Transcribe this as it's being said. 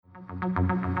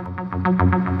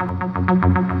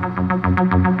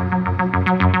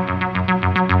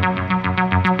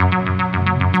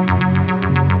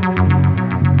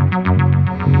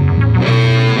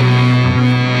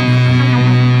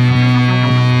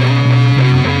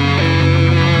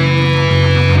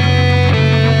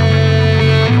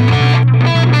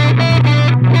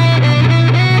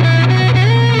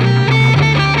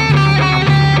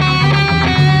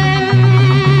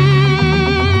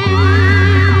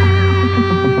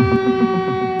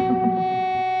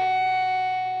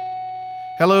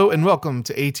Hello and welcome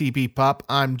to ATB Pop.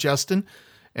 I'm Justin,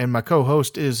 and my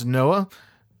co-host is Noah.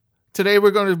 Today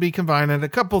we're going to be combining a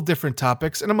couple different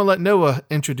topics, and I'm going to let Noah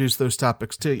introduce those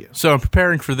topics to you. So in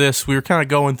preparing for this, we were kind of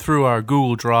going through our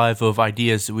Google Drive of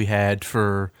ideas that we had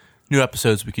for new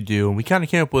episodes we could do, and we kind of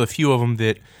came up with a few of them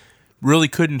that really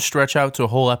couldn't stretch out to a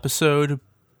whole episode,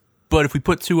 but if we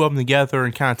put two of them together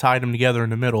and kind of tied them together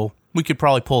in the middle, we could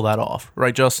probably pull that off.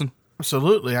 Right, Justin?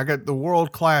 Absolutely. I got the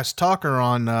world-class talker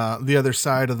on the other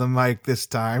side of the mic this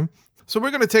time. So we're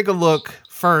going to take a look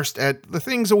first at the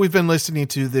things that we've been listening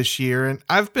to this year, and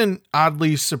I've been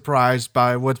oddly surprised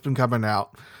by what's been coming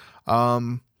out.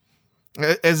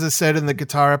 As I said in the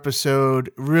guitar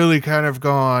episode, really kind of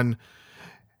gone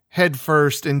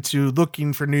headfirst into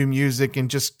looking for new music and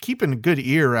just keeping a good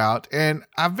ear out, and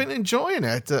I've been enjoying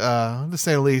it, to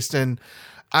say the least, and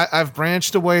I've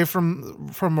branched away from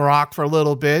rock for a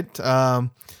little bit.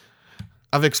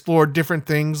 I've explored different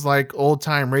things like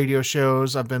old-time radio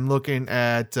shows. I've been looking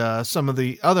at some of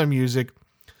the other music.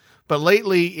 But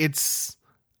lately, it's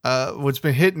what's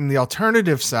been hitting the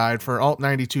alternative side for Alt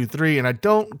 92.3, and I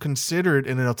don't consider it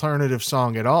an alternative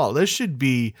song at all. This should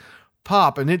be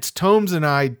pop, and it's Tomes and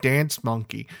I, Dance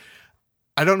Monkey.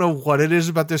 I don't know what it is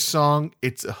about this song.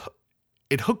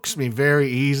 It hooks me very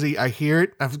easy. I hear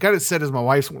it. I've got it set as my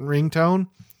wife's ringtone.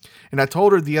 And I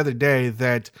told her the other day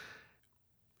that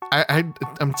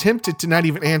I'm tempted to not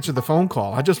even answer the phone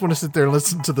call. I just want to sit there and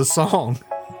listen to the song.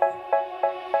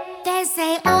 They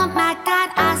say, oh my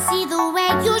God, I see the way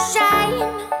you shine.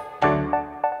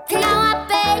 Now I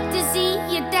beg to see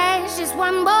you dance just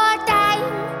one more time.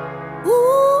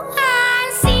 Ooh,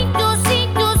 I see you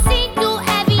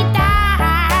every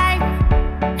time.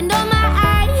 And oh my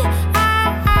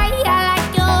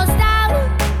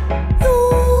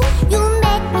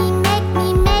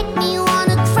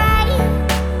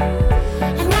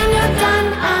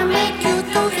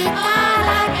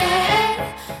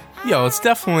Yo, it's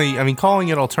definitely, I mean, calling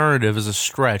it alternative is a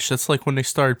stretch. That's like when they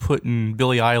started putting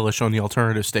Billie Eilish on the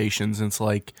alternative stations, and it's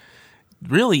like,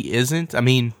 really isn't. I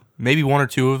mean, maybe one or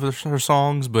two of her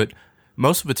songs, but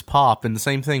most of it's pop, and the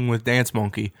same thing with Dance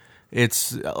Monkey.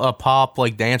 It's a pop,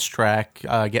 like, dance track.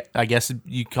 I guess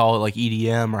you call it, like,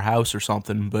 EDM or house or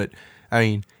something, but, I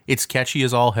mean, it's catchy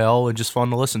as all hell and just fun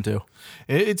to listen to.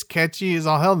 It's catchy as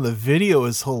all hell, and the video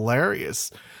is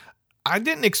hilarious. I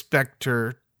didn't expect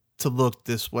her to look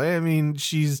this way. I mean,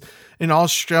 she's an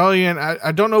Australian.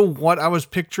 I don't know what I was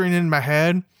picturing in my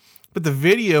head, but the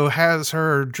video has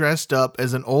her dressed up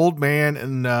as an old man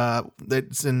and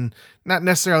that's in not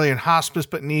necessarily in hospice,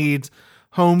 but needs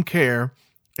home care.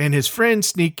 And his friends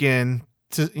sneak in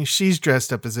she's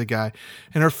dressed up as a guy,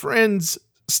 and her friends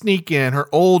sneak in, her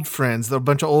old friends, they're a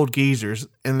bunch of old geezers,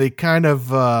 and they kind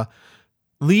of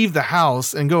leave the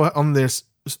house and go on this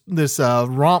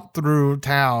romp through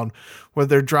town where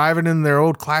they're driving in their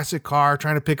old classic car,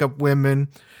 trying to pick up women,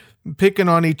 picking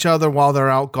on each other while they're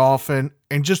out golfing.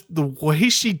 And just the way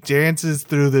she dances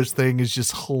through this thing is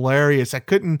just hilarious. I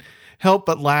couldn't help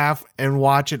but laugh and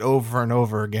watch it over and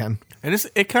over again. And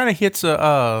it kind of hits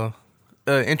a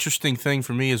interesting thing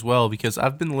for me as well, because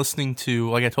I've been listening to,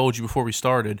 like I told you before we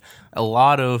started, a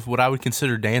lot of what I would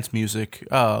consider dance music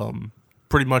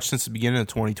pretty much since the beginning of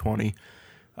 2020.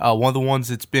 One of the ones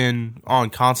that's been on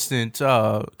constant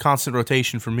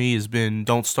rotation for me has been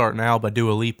 "Don't Start Now" by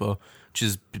Dua Lipa, which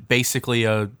is basically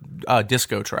a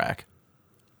disco track.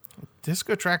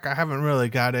 Disco track I haven't really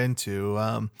got into.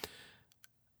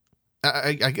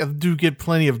 I do get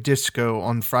plenty of disco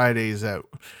on Fridays at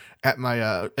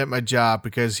my job,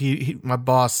 because my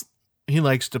boss, he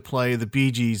likes to play the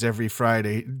Bee Gees every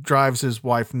Friday. It drives his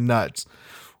wife nuts.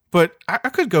 But I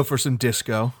could go for some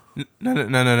disco.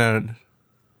 No.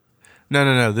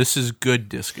 This is good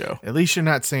disco. At least you're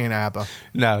not saying ABBA.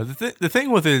 No, the thing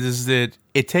with it is that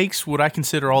it takes what I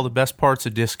consider all the best parts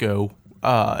of disco,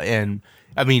 and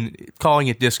I mean, calling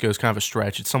it disco is kind of a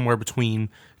stretch. It's somewhere between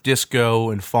disco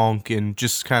and funk and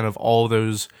just kind of all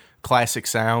those classic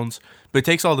sounds, but it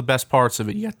takes all the best parts of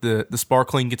it. You got the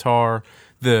sparkling guitar,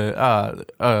 the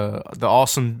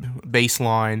awesome bass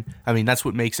line. I mean, that's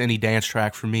what makes any dance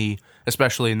track for me,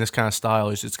 especially in this kind of style,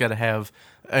 is it's got to have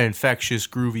an infectious,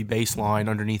 groovy bass line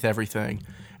underneath everything.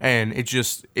 And it's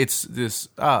this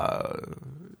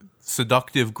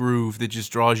seductive groove that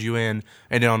just draws you in.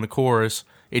 And then on the chorus,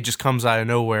 it just comes out of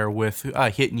nowhere with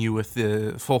hitting you with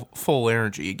the full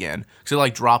energy again. So it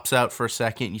like drops out for a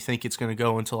second, and you think it's going to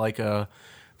go into like a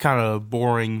kind of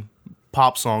boring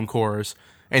pop song chorus,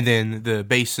 and then the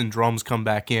bass and drums come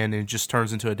back in, and it just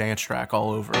turns into a dance track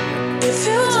all over again. If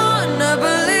you wanna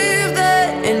believe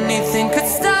that anything could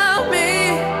stop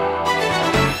me,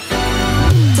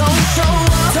 don't show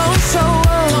up, don't show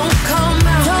up, don't come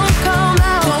out, don't come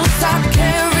out, don't stop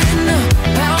caring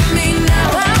about me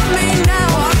now,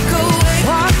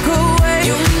 walk away,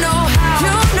 you know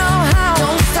how,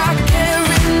 don't stop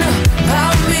caring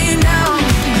about me now.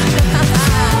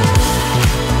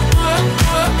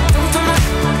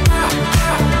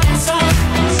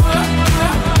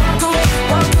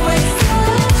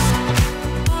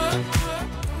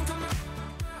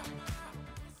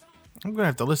 I'm going to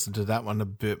have to listen to that one a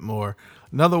bit more.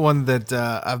 Another one that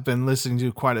I've been listening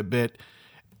to quite a bit,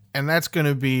 and that's going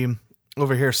to be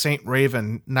over here, Saint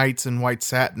Raven, Nights in White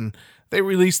Satin. They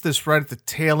released this right at the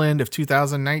tail end of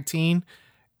 2019,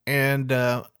 and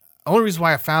the only reason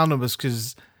why I found them was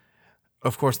because,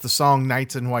 of course, the song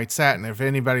Nights in White Satin, if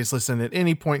anybody's listened at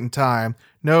any point in time,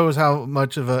 knows how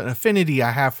much of an affinity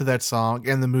I have for that song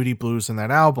and the moody blues in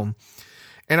that album.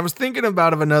 And I was thinking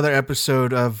about another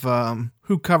episode of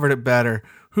who covered it better.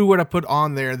 Who would I put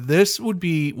on there? This would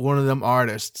be one of them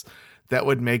artists that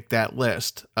would make that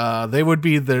list. They would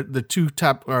be the two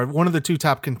top, or one of the two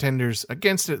top contenders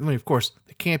against it. I mean, of course,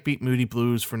 they can't beat Moody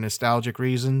Blues for nostalgic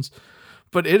reasons,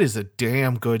 but it is a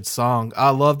damn good song. I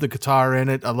love the guitar in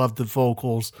it. I love the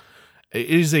vocals. It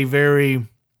is a very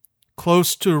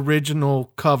close to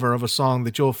original cover of a song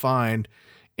that you'll find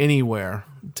anywhere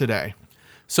today.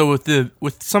 So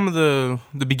with some of the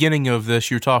beginning of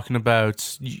this, you're talking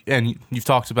about, and you've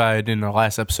talked about it in our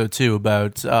last episode too,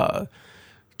 about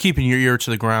keeping your ear to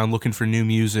the ground, looking for new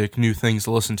music, new things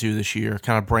to listen to this year,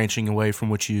 kind of branching away from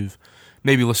what you've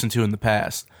maybe listened to in the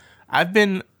past. I've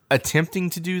been attempting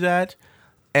to do that,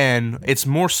 and it's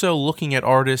more so looking at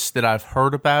artists that I've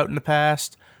heard about in the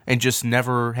past and just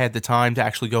never had the time to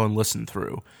actually go and listen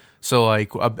through. So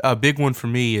like a big one for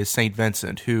me is St.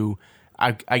 Vincent, who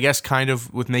I guess kind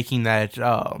of with making that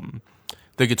the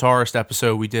guitarist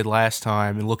episode we did last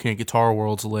time and looking at Guitar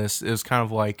World's list, it was kind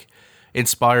of like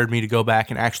inspired me to go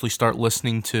back and actually start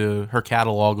listening to her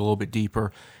catalog a little bit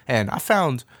deeper. And I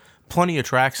found plenty of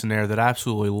tracks in there that I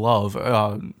absolutely love.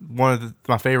 One of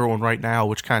my favorite one right now,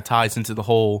 which kind of ties into the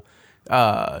whole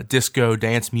disco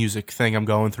dance music thing I'm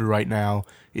going through right now,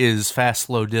 is Fast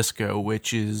Slow Disco,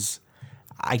 which is,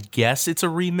 I guess it's a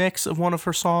remix of one of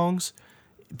her songs,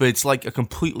 but it's like a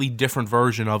completely different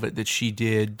version of it that she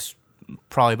did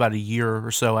probably about a year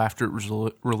or so after it was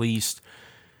released,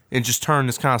 and just turned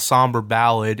this kind of somber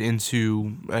ballad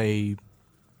into a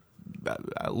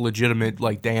legitimate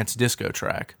like dance disco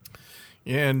track.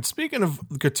 Yeah, and speaking of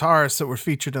guitarists that were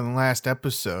featured in the last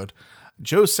episode,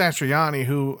 Joe Satriani,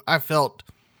 who I felt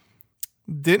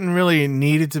didn't really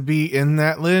need it to be in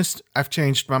that list, I've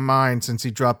changed my mind since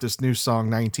he dropped this new song,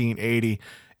 1980.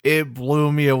 It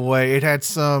blew me away. It had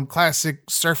some classic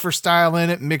surfer style in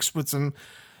it, mixed with some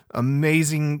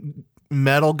amazing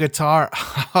metal guitar.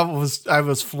 I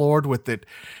was floored with it.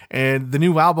 And the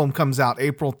new album comes out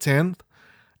April 10th.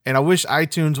 And I wish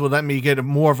iTunes would let me get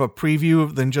more of a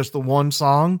preview than just the one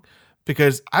song,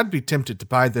 because I'd be tempted to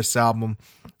buy this album.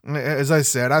 As I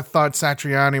said, I thought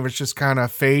Satriani was just kind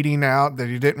of fading out, that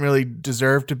he didn't really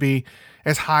deserve to be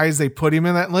as high as they put him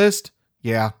in that list.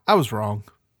 Yeah, I was wrong.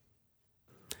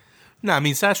 No, I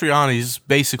mean, Satriani's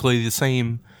basically the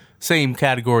same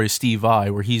category as Steve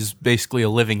Vai, where he's basically a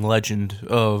living legend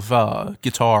of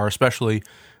guitar, especially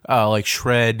like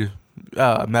shred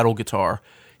metal guitar.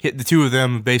 The two of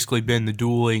them have basically been the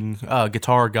dueling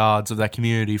guitar gods of that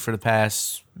community for the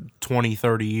past 20,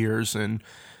 30 years, and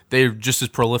they're just as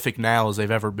prolific now as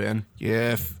they've ever been.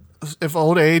 Yeah, if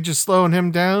old age is slowing him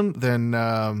down, then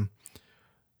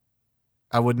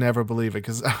I would never believe it,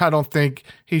 because I don't think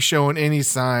he's showing any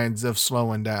signs of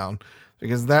slowing down,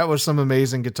 because that was some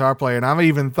amazing guitar player. And I've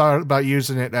even thought about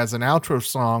using it as an outro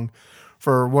song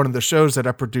for one of the shows that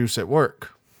I produce at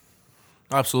work.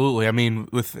 Absolutely. I mean,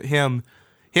 with him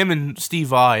and Steve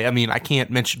Vai, I mean, I can't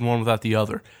mention one without the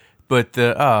other. But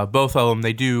both of them,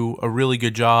 they do a really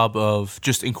good job of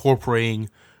just incorporating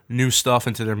new stuff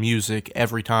into their music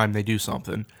every time they do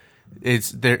something.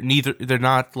 They're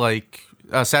not like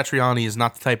Satriani is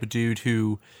not the type of dude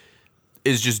who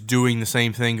is just doing the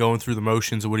same thing, going through the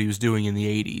motions of what he was doing in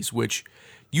the 80s, which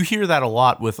you hear that a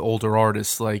lot with older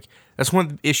artists. Like, that's one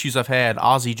of the issues I've had.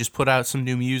 Ozzy just put out some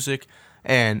new music,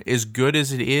 and as good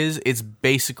as it is, it's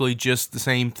basically just the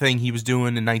same thing he was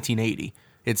doing in 1980.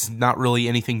 It's not really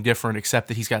anything different except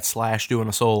that he's got Slash doing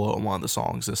a solo on one of the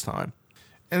songs this time.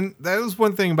 And that was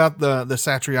one thing about the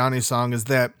Satriani song, is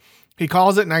that he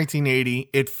calls it 1980.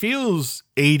 It feels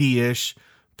 80-ish,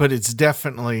 but it's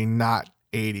definitely not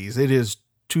 80s. It is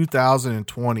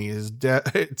 2020.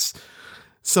 It's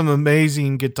some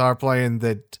amazing guitar playing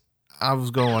that I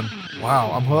was going,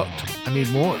 wow, I'm hooked. I need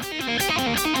more.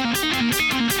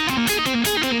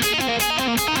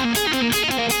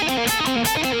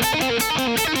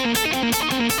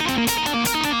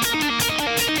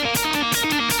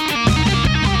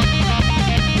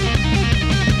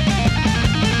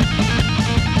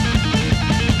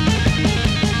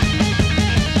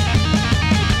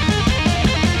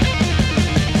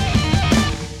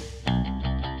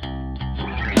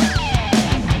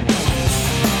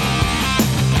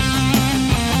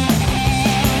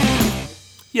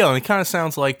 Yeah, and it kind of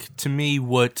sounds like, to me,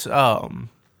 what Tom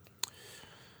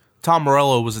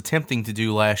Morello was attempting to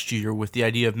do last year with the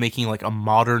idea of making like a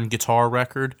modern guitar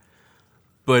record.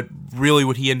 But really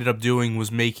what he ended up doing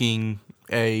was making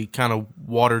a kind of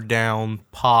watered-down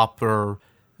pop or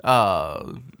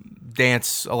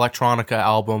dance electronica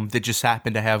album that just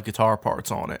happened to have guitar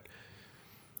parts on it.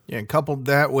 Yeah, and coupled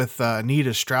that with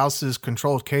Nita Strauss's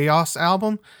Controlled Chaos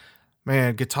album,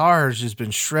 man, guitar has just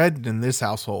been shredded in this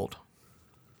household.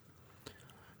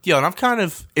 Yeah,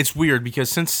 and it's weird because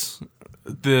since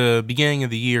the beginning of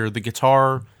the year, the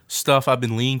guitar stuff I've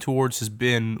been leaning towards has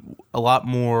been a lot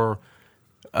more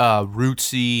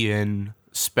rootsy and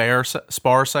sparse,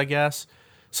 I guess.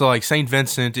 So like St.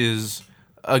 Vincent is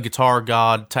a guitar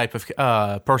god type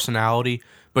of personality,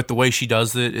 but the way she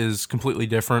does it is completely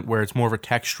different, where it's more of a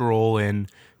textural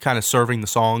and kind of serving the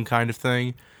song kind of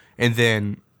thing. And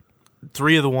then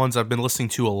three of the ones I've been listening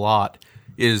to a lot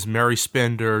is Mary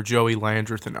Spender, Joey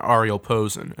Landreth, and Ariel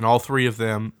Posen. And all three of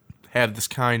them have this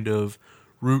kind of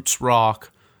roots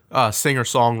rock,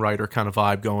 singer-songwriter kind of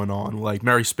vibe going on. Like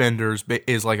Mary Spender's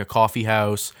is like a coffee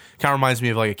house. Kind of reminds me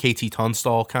of like a KT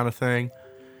Tunstall kind of thing.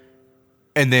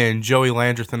 And then Joey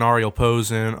Landreth and Ariel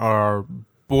Posen are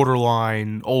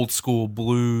borderline old-school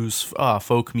blues,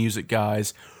 folk music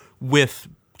guys with,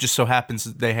 just so happens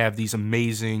that they have these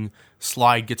amazing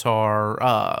slide guitar,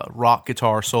 rock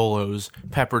guitar solos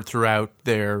peppered throughout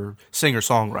their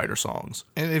singer-songwriter songs.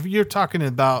 And if you're talking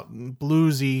about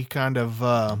bluesy kind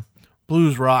of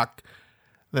blues rock,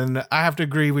 then I have to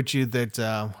agree with you that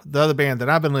the other band that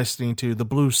I've been listening to, the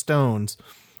Blue Stones,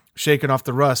 Shaking Off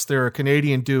the Rust, they're a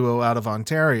Canadian duo out of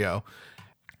Ontario.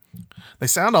 They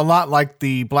sound a lot like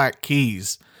the Black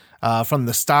Keys. From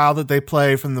the style that they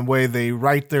play, from the way they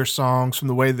write their songs, from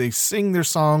the way they sing their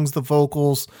songs, the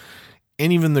vocals,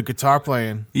 and even the guitar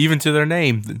playing. Even to their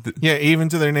name. Yeah, even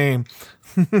to their name.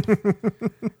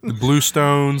 The Blue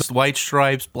Stones, White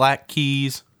Stripes, Black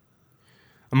Keys.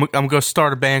 I'm going to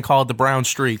start a band called the Brown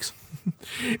Streaks.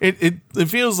 It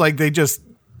feels like they just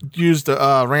used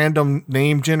a random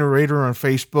name generator on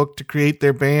Facebook to create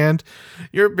their band.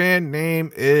 Your band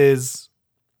name is...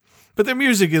 But their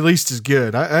music at least is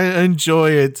good. I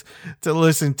enjoy it to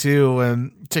listen to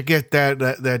and to get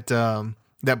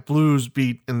that blues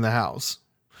beat in the house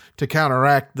to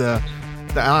counteract the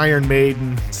Iron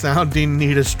Maiden sounding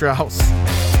Nita Strauss.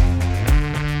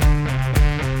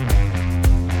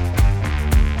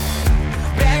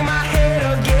 Bang my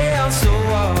head against the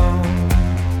wall.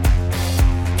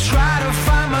 Try to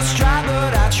find my stride,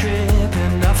 but I trip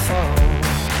and I fall.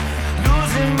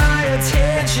 Losing my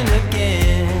attention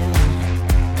again.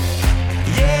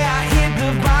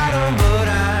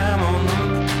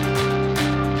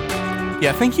 Yeah,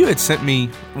 I think you had sent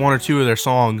me one or two of their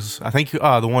songs. I think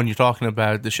the one you're talking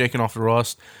about, the Shaking Off the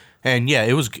Rust, and yeah,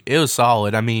 it was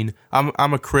solid. I mean, I'm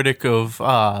a critic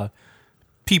of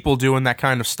people doing that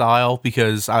kind of style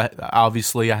because I have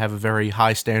a very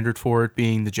high standard for it,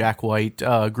 being the Jack White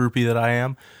groupie that I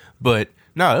am. But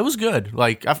no, it was good.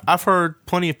 Like I've heard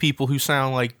plenty of people who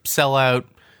sound like sellout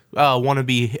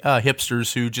wannabe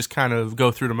hipsters who just kind of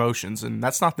go through the motions, and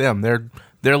that's not them.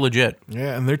 They're legit.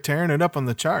 Yeah, and they're tearing it up on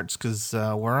the charts because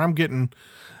where I'm getting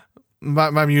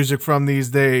my music from these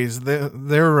days,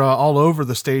 they're all over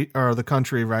the state or the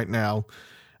country right now.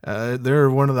 They're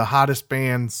one of the hottest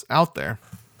bands out there.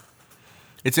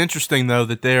 It's interesting, though,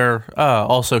 that they're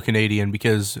also Canadian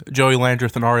because Joey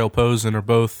Landreth and Ariel Posen are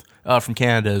both from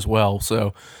Canada as well.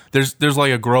 So there's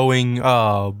like a growing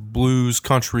blues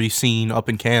country scene up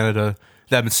in Canada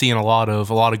that I've been seeing a lot of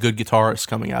good guitarists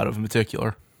coming out of in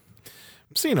particular.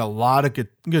 I'm seeing a lot of good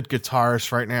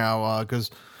guitarists right now because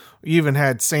we even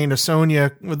had Saint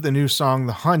Asonia with the new song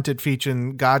The Hunted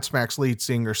featuring Godsmack's lead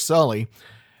singer Sully.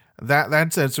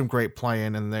 That's had some great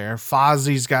playing in there.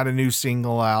 Fozzie's got a new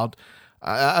single out.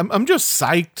 I'm just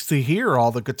psyched to hear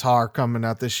all the guitar coming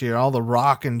out this year, all the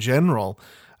rock in general.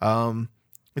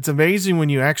 It's amazing when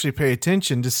you actually pay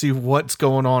attention to see what's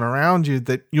going on around you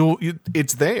that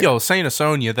it's there. Yo, Saint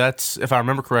Asonia, that's, if I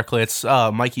remember correctly, it's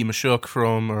Mikey Mashuk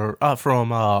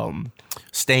from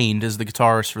Stained is the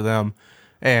guitarist for them,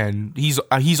 and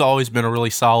he's always been a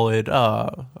really solid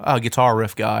guitar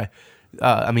riff guy.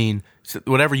 I mean,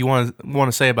 whatever you want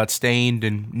to say about Stained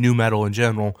and nu metal in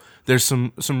general, there's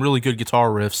some really good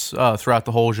guitar riffs throughout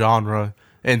the whole genre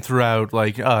and throughout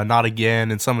like Not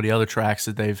Again and some of the other tracks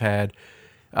that they've had.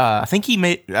 I think he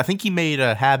made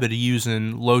a habit of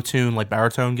using low tune like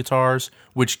baritone guitars,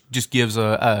 which just gives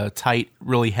a tight,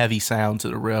 really heavy sound to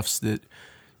the riffs. That,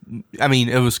 I mean,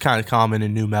 it was kind of common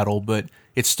in nu metal, but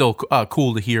it's still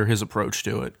cool to hear his approach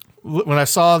to it. When I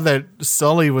saw that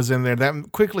Sully was in there,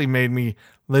 that quickly made me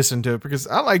listen to it because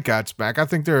I like Godsmack. I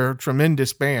think they're a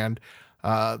tremendous band.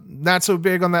 Not so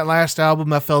big on that last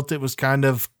album. I felt it was kind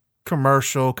of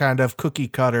commercial, kind of cookie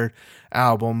cutter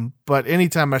album. But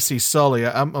anytime I see Sully,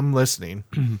 I'm listening.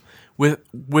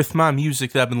 With my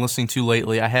music that I've been listening to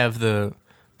lately, I have the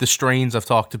strains I've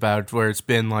talked about where it's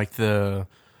been like the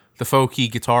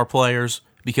folky guitar players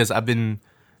because I've been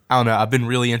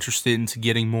really interested into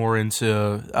getting more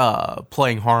into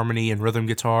playing harmony and rhythm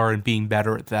guitar and being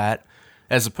better at that,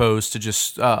 as opposed to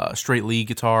just straight lead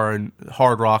guitar and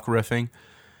hard rock riffing.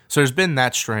 So there's been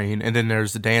that strain, and then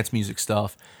there's the dance music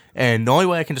stuff. And the only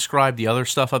way I can describe the other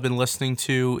stuff I've been listening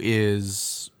to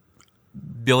is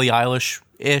Billie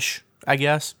Eilish-ish, I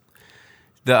guess.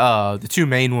 The two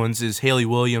main ones is Hayley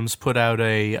Williams put out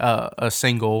a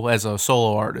single as a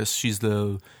solo artist. She's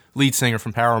the lead singer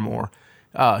from Paramore.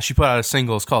 She put out a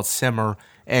single, it's called Simmer,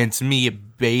 and to me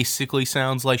it basically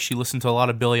sounds like she listened to a lot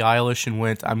of Billie Eilish and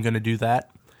went, I'm going to do that.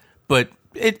 But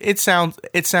it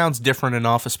sounds different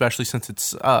enough, especially since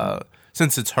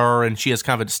it's her and she has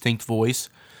kind of a distinct voice,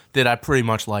 that I pretty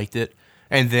much liked it.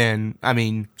 And then, I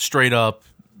mean, straight up,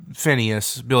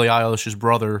 Phineas, Billie Eilish's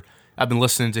brother, I've been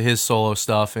listening to his solo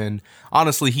stuff, and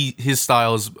honestly, his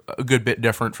style is a good bit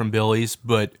different from Billie's,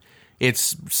 but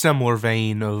it's similar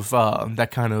vein of that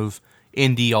kind of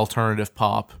indie alternative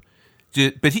pop.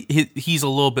 But he's a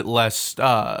little bit less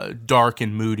dark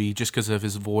and moody just because of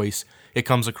his voice. It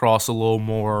comes across a little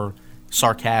more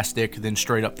sarcastic than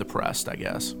straight up depressed, I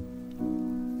guess.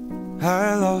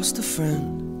 I lost a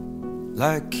friend,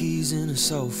 like keys in a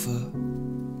sofa,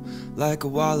 like a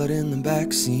wallet in the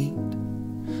backseat,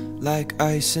 like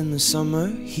ice in the summer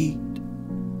heat.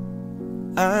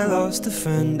 I lost a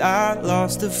friend, I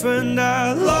lost a friend,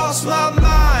 I lost my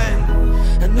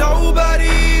mind, and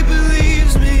nobody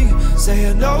believes me. Say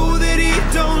I know that he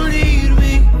don't need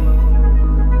me,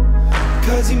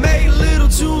 'cause he made a little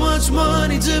too much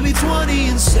money to be 20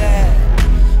 and sad.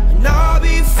 And I'll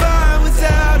be fine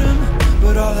without him,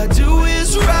 but all I do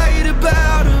is write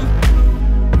about him.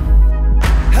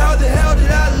 How the hell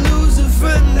did I lose a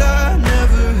friend I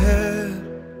never had?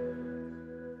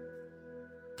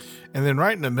 And then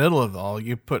right in the middle of it all,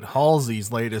 you put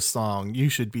Halsey's latest song, You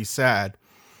Should Be Sad.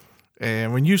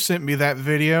 And when you sent me that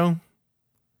video,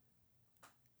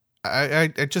 I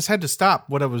just had to stop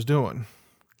what I was doing.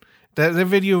 That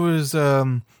video was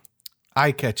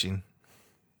eye-catching.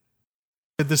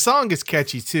 The song is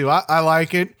catchy too. I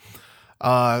like it.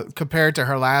 Compared to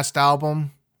her last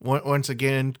album, once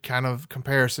again, kind of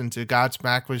comparison to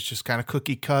Godsmack was just kind of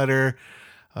cookie cutter.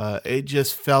 It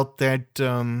just felt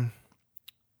that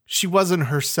she wasn't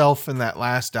herself in that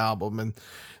last album. And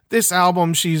this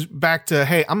album, she's back to,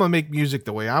 hey, I'm going to make music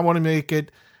the way I want to make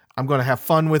it. I'm going to have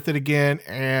fun with it again.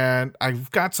 And I've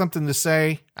got something to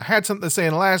say. I had something to say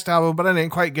in the last album, but I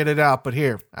didn't quite get it out. But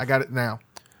here, I got it now.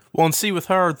 Well, and see, with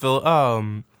her,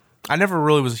 I never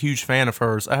really was a huge fan of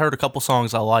hers. I heard a couple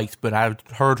songs I liked, but I've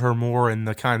heard her more in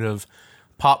the kind of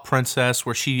pop princess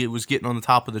where she was getting on the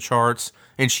top of the charts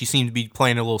and she seemed to be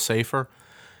playing a little safer.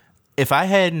 If I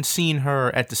hadn't seen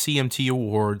her at the CMT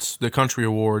Awards, the Country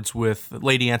Awards, with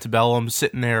Lady Antebellum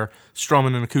sitting there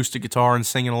strumming an acoustic guitar and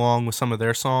singing along with some of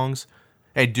their songs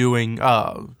and doing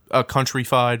a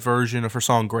countryfied version of her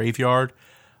song Graveyard,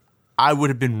 I would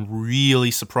have been really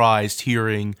surprised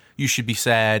hearing You Should Be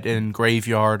Sad and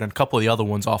Graveyard and a couple of the other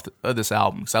ones off this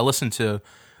album. Because I listened to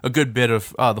a good bit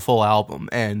of the full album,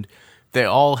 and they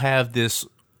all have this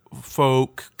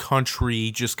folk, country,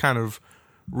 just kind of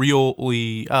real,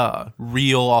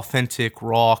 authentic,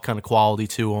 raw kind of quality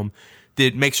to them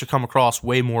that makes her come across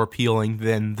way more appealing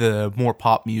than the more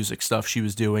pop music stuff she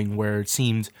was doing, where it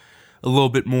seemed a little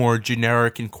bit more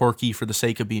generic and quirky for the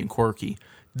sake of being quirky.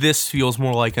 This feels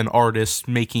more like an artist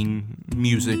making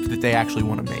music that they actually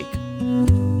want to make.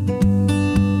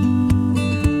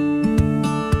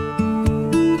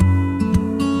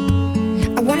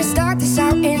 I wanna start this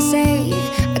out and say,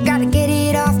 I gotta get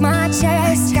it off my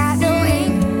chest. Got no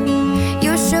ink,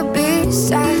 you should be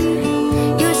sad.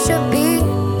 You should be,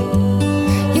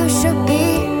 you should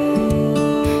be,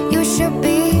 you should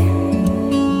be.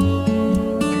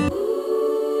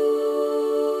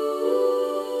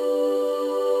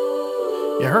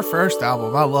 Yeah, her first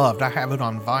album I loved. I have it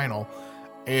on vinyl.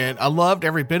 And I loved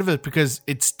every bit of it because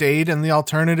it stayed in the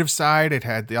alternative side. It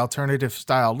had the alternative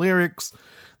style lyrics,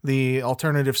 the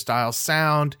alternative style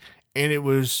sound, and it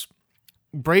was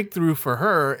breakthrough for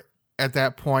her at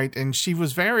that point. And she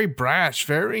was very brash,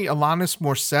 very Alanis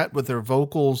Morissette with her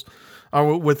vocals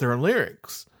or with her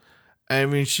lyrics. I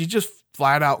mean, she just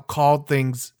flat out called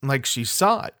things like she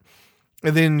saw it.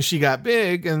 And then she got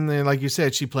big, and then, like you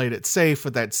said, she played it safe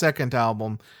with that second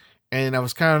album. And I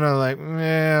was kind of like,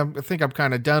 I think I'm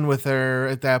kind of done with her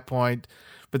at that point.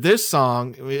 But this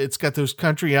song, it's got those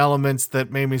country elements that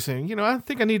made me say, I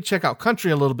think I need to check out country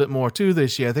a little bit more too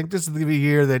this year. I think this is the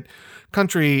year that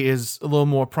country is a little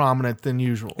more prominent than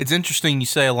usual. It's interesting you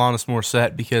say Alanis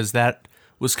Morissette, because that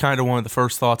was kind of one of the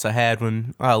first thoughts I had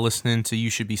when listening to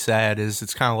You Should Be Sad. Is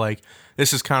it's kind of like,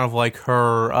 this is kind of like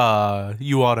her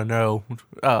You Ought to Know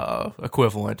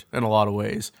equivalent in a lot of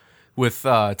ways, with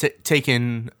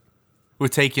taking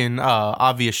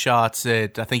obvious shots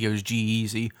at, I think it was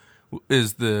G-Eazy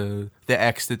is the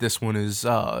X that this one is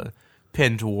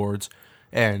pinned towards.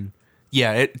 And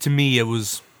yeah, to me it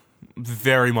was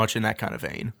very much in that kind of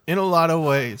vein. In a lot of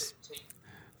ways.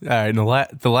 All right, and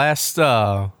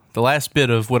the last bit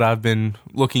of what I've been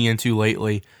looking into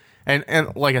lately, and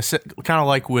like I said, kind of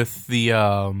like with the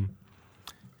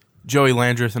Joey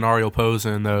Landreth and Ariel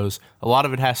Posa and those, a lot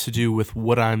of it has to do with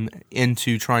what I'm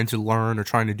into trying to learn or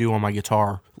trying to do on my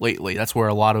guitar lately. That's where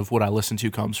a lot of what I listen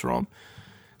to comes from.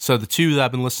 So the two that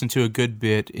I've been listening to a good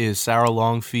bit is Sarah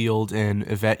Longfield and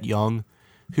Yvette Young,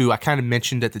 who I kind of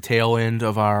mentioned at the tail end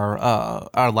of our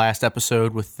last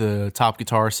episode with the top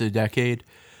guitarists of the decade.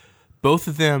 Both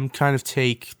of them kind of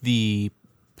take the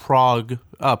prog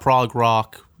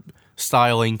rock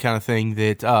styling kind of thing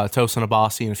that Tosin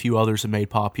Abasi and a few others have made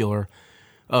popular,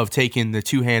 of taking the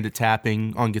two-handed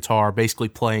tapping on guitar, basically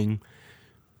playing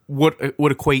what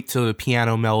would equate to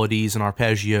piano melodies and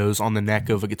arpeggios on the neck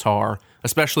of a guitar,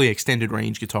 especially extended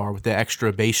range guitar with the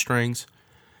extra bass strings.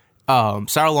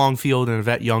 Sarah Longfield and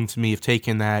Yvette Young, to me, have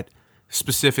taken that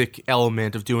specific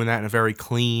element of doing that in a very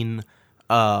clean,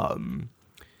 sometimes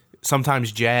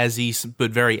jazzy,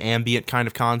 but very ambient kind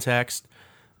of context,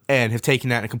 and have taken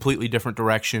that in a completely different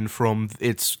direction from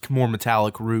its more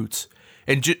metallic roots.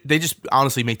 And they just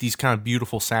honestly make these kind of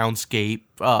beautiful soundscape,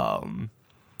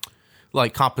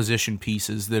 like composition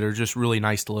pieces that are just really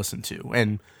nice to listen to.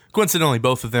 And coincidentally,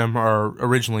 both of them are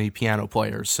originally piano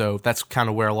players, so that's kind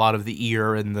of where a lot of the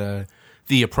ear and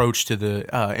the approach to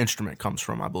the instrument comes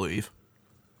from, I believe.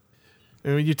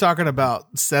 When you're talking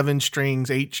about 7-strings,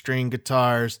 8-string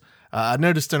guitars, I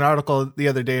noticed an article the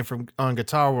other day on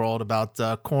Guitar World about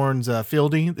Korn's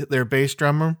Fieldy, their bass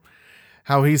drummer,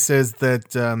 how he says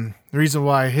that the reason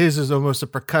why his is almost a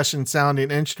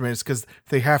percussion-sounding instrument is because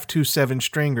they have 2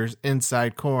 7-stringers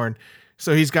inside Korn,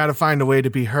 so he's got to find a way to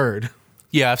be heard.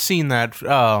 Yeah, I've seen that,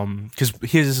 because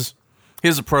his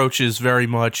approach is very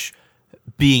much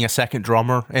being a second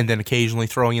drummer and then occasionally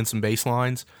throwing in some bass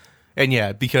lines. And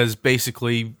yeah, because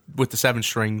basically with the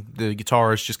 7-string, the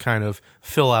guitarists just kind of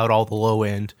fill out all the low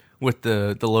end with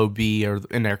the low B, or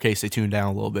in their case, they tune down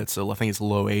a little bit. So I think it's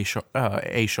low A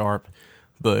sharp,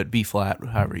 but B flat,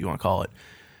 however you want to call it.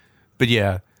 But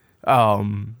yeah,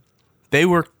 they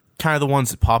were kind of the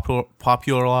ones that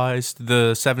popularized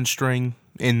the 7-string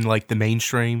in like the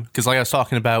mainstream. Because like I was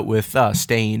talking about with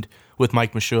Stained, with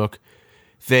Mike Mashook,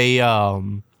 they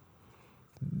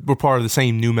were part of the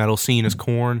same nu metal scene as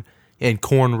Korn. And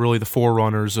Korn really the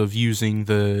forerunners of using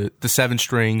the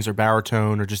 7-strings or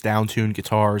baritone or just down-tuned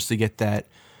guitars to get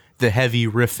the heavy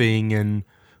riffing and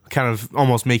kind of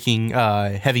almost making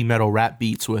heavy metal rap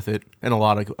beats with it in a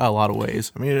lot of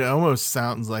ways. I mean, it almost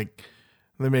sounds like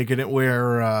they're making it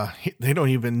where they don't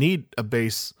even need a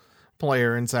bass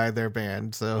player inside their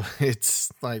band. So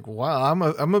it's like, wow, I'm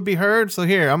gonna be heard. So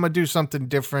here, I'm gonna do something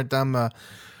different. I'm gonna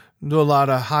do a lot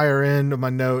of higher end of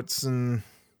my notes and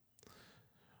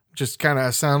just kind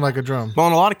of sound like a drum. Well,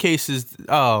 in a lot of cases,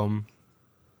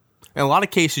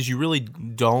 you really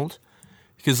don't,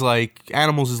 because like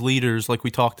Animals as leaders, like we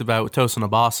talked about with Tosin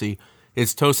Abasi,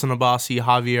 it's Tosin Abasi,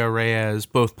 Javier Reyes,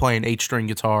 both playing 8-string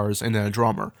guitars and then a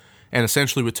drummer. And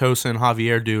essentially what Tosin and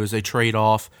Javier do is they trade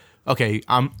off, okay,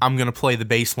 I'm going to play the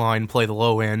bass line, play the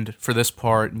low end for this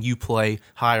part, and you play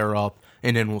higher up,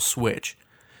 and then we'll switch.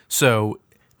 So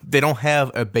they don't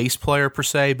have a bass player per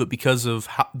se, but because of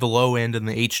the low end and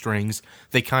the 8 strings,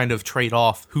 they kind of trade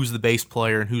off who's the bass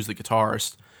player and who's the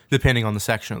guitarist, depending on the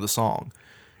section of the song.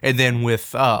 And then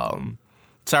with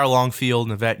Sarah Longfield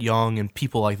and Yvette Young and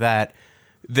people like that,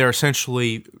 they're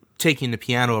essentially taking the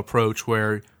piano approach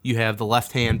where you have the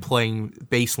left hand playing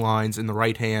bass lines and the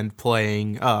right hand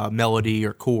playing melody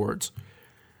or chords.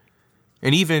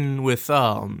 And even with,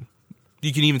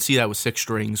 you can even see that with 6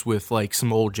 strings with like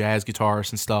some old jazz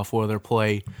guitarists and stuff where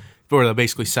they'll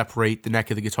basically separate the neck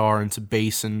of the guitar into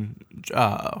bass and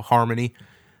harmony.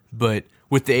 But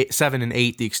with the 7 and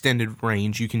 8, the extended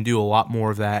range, you can do a lot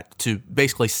more of that to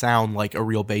basically sound like a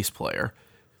real bass player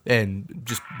and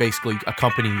just basically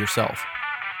accompany yourself.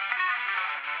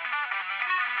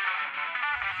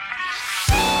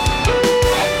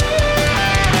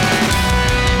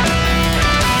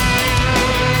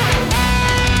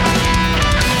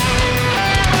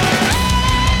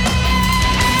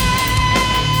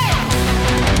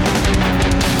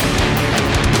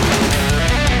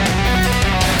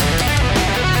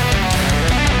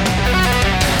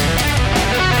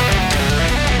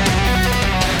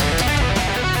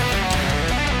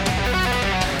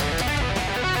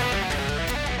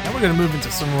 We're going to move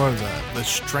into some more of the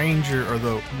stranger or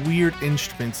the weird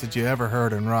instruments that you ever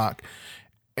heard in rock.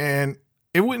 And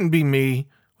it wouldn't be me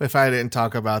if I didn't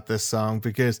talk about this song,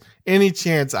 because every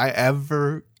chance I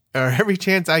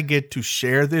get to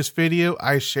share this video,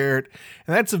 I share it.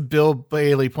 And that's of Bill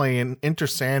Bailey playing Enter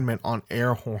Sandman on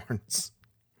air horns.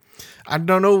 I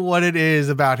don't know what it is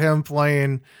about him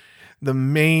playing the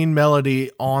main melody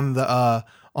on the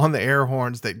air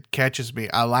horns that catches me.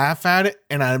 I laugh at it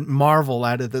and I marvel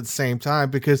at it at the same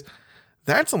time, because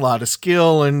that's a lot of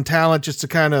skill and talent just to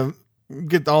kind of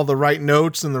get all the right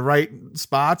notes and the right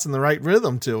spots and the right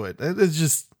rhythm to it. It's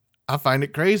just, I find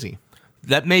it crazy.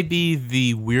 That may be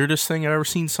the weirdest thing I've ever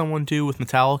seen someone do with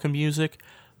Metallica music,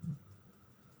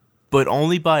 but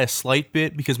only by a slight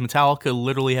bit, because Metallica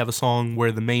literally have a song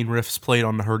where the main riff's played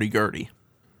on the hurdy-gurdy.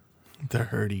 The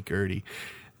hurdy-gurdy.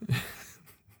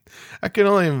 I can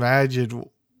only imagine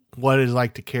what it's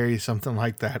like to carry something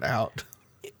like that out.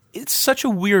 It's such a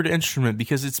weird instrument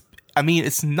because it's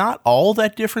not all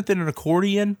that different than an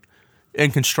accordion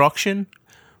in construction,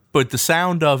 but the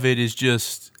sound of it is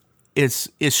just, it's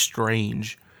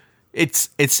strange. It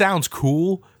sounds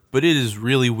cool, but it is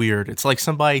really weird. It's like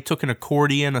somebody took an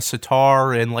accordion, a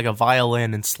sitar, and like a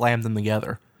violin and slammed them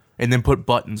together and then put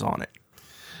buttons on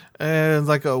it.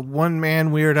 Like a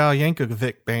one-man Weird Al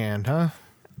Yankovic band, huh?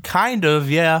 Kind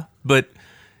of, yeah. But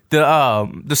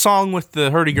the song with the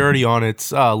hurdy-gurdy on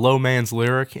it's Low Man's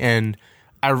Lyric, and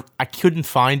I couldn't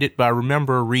find it, but I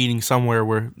remember reading somewhere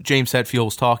where James Hetfield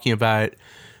was talking about it.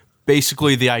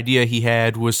 Basically, the idea he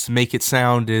had was to make it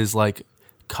sound as like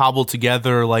cobbled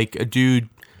together, like a dude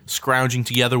scrounging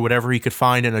together whatever he could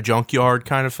find in a junkyard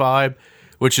kind of vibe,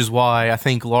 which is why I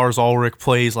think Lars Ulrich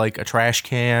plays like a trash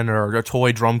can or a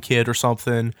toy drum kit or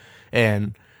something,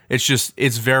 and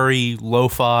it's very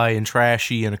lo-fi and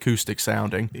trashy and acoustic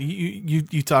sounding.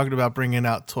 You talked about bringing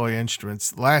out toy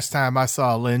instruments. Last time I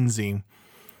saw Lindsay,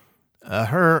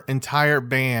 her entire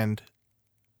band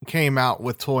came out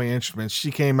with toy instruments.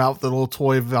 She came out with a little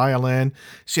toy violin.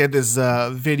 She had this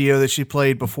video that she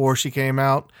played before she came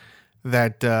out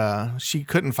that she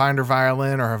couldn't find her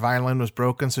violin, or her violin was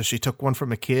broken, so she took one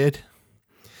from a kid.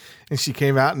 And she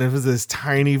came out and it was this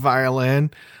tiny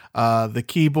violin. The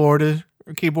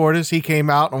keyboardist, he came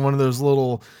out on one of those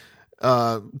little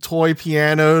toy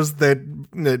pianos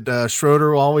that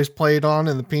Schroeder always played on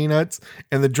in the Peanuts,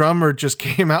 and the drummer just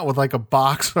came out with like a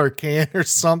box or a can or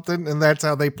something, and that's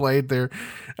how they played their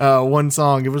one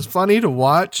song. It was funny to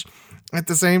watch. At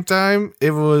the same time,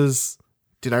 it was,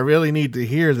 did I really need to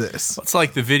hear this? It's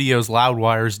like the videos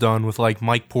Loudwire's done with like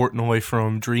Mike Portnoy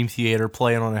from Dream Theater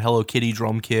playing on a Hello Kitty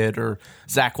drum kit, or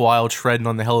Zakk Wylde shredding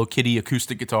on the Hello Kitty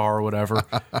acoustic guitar or whatever.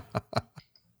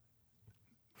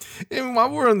 And while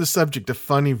we're on the subject of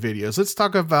funny videos, let's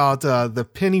talk about the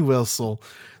penny whistle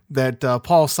that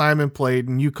Paul Simon played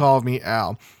and You Called Me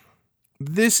Al.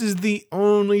 This is the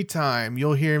only time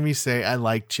you'll hear me say I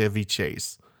like Chevy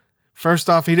Chase.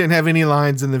 First off, he didn't have any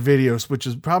lines in the videos, which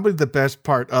is probably the best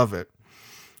part of it.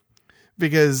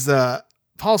 Because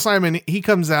Paul Simon, he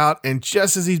comes out, and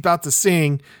just as he's about to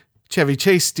sing, Chevy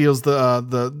Chase steals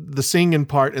the singing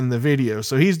part in the video.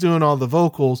 So he's doing all the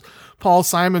vocals. Paul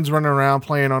Simon's running around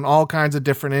playing on all kinds of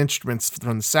different instruments,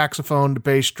 from the saxophone, the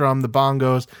bass drum, the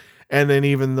bongos, and then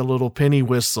even the little penny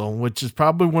whistle, which is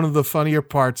probably one of the funnier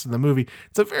parts of the movie.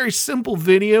 It's a very simple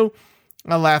video.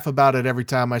 I laugh about it every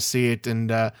time I see it,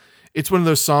 and it's one of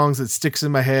those songs that sticks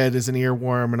in my head as an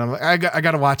earworm, and I'm like, I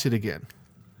got to watch it again.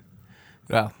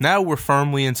 Well, now we're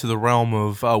firmly into the realm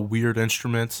of weird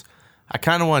instruments. I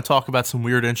kind of want to talk about some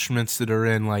weird instruments that are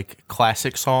in like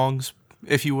classic songs,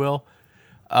 if you will.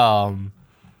 The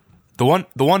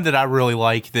one that I really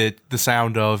like, that the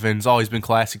sound of, and has always been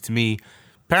classic to me,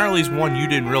 apparently is one you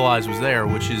didn't realize was there,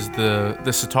 which is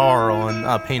the sitar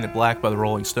on Painted Black by the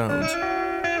Rolling Stones.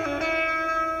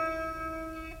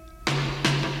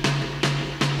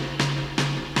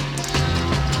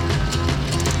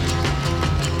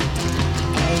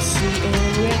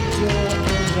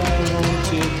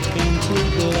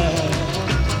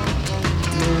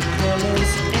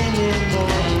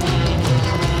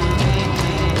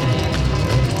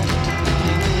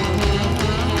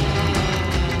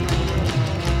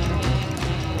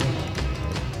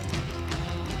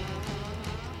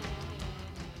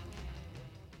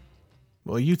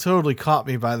 Well, you totally caught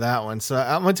me by that one. So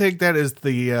I'm going to take that as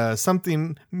the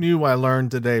something new I learned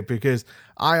today, because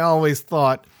I always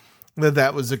thought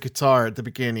that was a guitar at the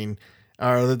beginning,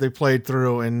 or that they played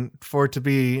through, and for it to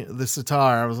be the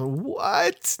sitar, I was like,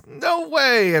 what? No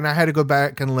way. And I had to go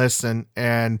back and listen.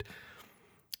 And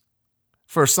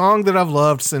for a song that I've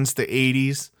loved since the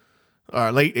 80s,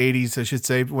 or late 80s, I should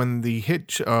say, when the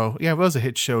hit show, it was a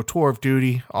hit show, Tour of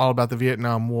Duty, all about the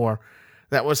Vietnam War.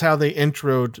 That was how they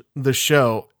introed the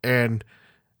show. And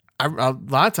a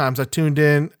lot of times I tuned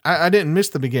in. I didn't miss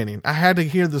the beginning. I had to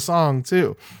hear the song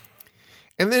too.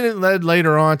 And then it led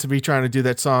later on to me trying to do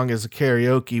that song as a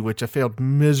karaoke, which I failed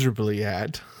miserably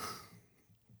at.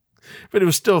 But it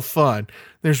was still fun.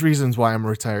 There's reasons why I'm a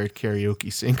retired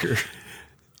karaoke singer.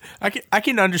 I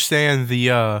can understand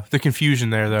the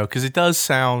confusion there, though, because it does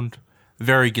sound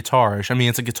very guitarish. I mean,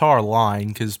 it's a guitar line,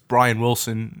 because Brian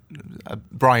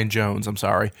Jones,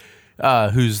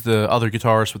 who's the other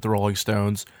guitarist with the Rolling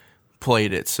Stones,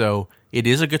 played it. So it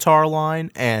is a guitar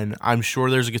line, and I'm sure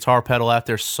there's a guitar pedal out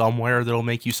there somewhere that'll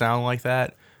make you sound like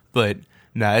that. But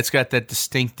no, it's got that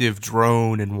distinctive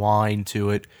drone and whine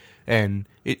to it, and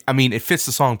it fits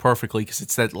the song perfectly, because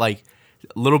it's that like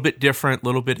a little bit different, a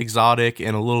little bit exotic,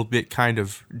 and a little bit kind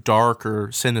of dark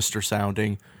or sinister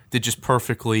sounding that just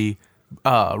perfectly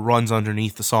runs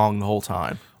underneath the song the whole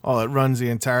time. Oh, it runs the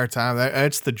entire time.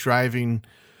 That's the driving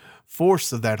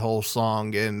force of that whole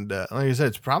song. And like I said,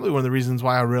 it's probably one of the reasons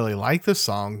why I really like this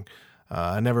song.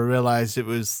 I never realized it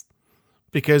was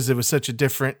because it was such a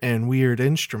different and weird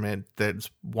instrument. That's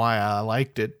why I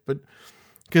liked it. But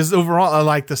because overall, I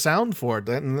like the sound for it.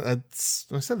 And that's,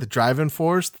 like I said, the driving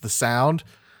force, the sound.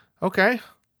 Okay,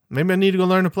 maybe I need to go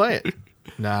learn to play it.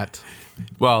 Not.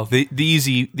 Well, the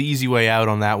easy way out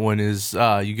on that one is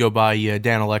you go buy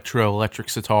Dan Electro electric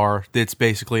sitar. That's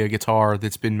basically a guitar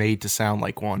that's been made to sound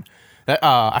like one.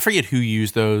 I forget who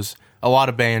used those. A lot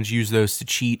of bands use those to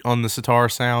cheat on the sitar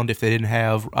sound if they didn't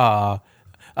have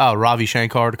Ravi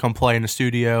Shankar to come play in the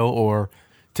studio, or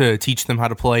to teach them how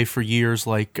to play for years,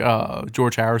 like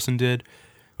George Harrison did.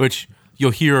 Which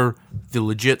you'll hear the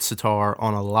legit sitar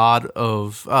on a lot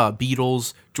of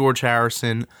Beatles, George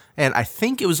Harrison, and I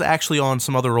think it was actually on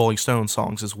some other Rolling Stones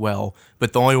songs as well.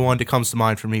 But the only one that comes to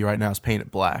mind for me right now is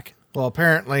Painted Black. Well,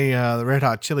 apparently the Red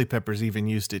Hot Chili Peppers even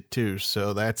used it too,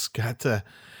 so that's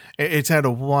it's had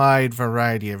a wide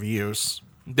variety of use.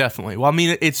 Definitely. Well, I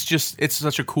mean, it's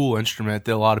such a cool instrument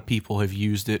that a lot of people have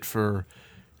used it for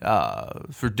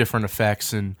different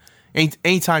effects, and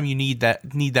anytime you need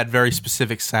that very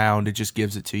specific sound, it just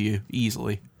gives it to you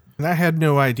easily. And I had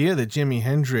no idea that Jimi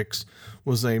Hendrix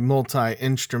was a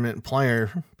multi-instrument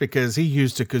player, because he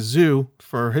used a kazoo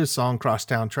for his song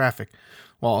Crosstown Traffic.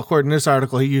 Well, according to this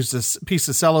article, he used this piece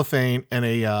of cellophane and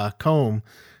a comb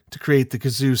to create the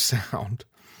kazoo sound.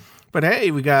 But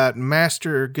hey, we got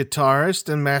master guitarist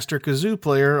and master kazoo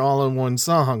player all in one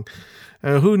song.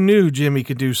 Who knew Jimmy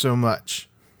could do so much?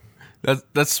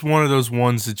 That's one of those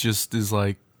ones that just is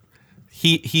like,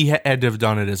 he had to have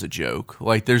done it as a joke.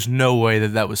 Like, there's no way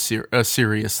that was a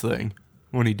serious thing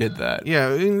when he did that. Yeah,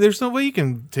 there's no way you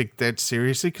can take that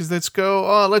seriously, because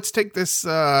let's take this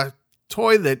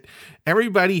toy that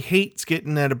everybody hates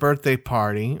getting at a birthday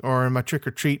party or in my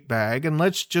trick-or-treat bag, and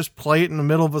let's just play it in the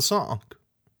middle of a song.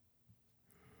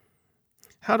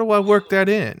 How do I work that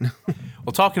in?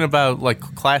 Well, talking about like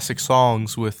classic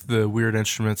songs with the weird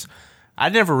instruments, I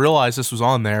never realized this was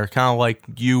on there, kind of like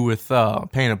you with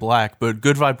Painted Black, but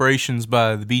Good Vibrations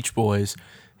by the Beach Boys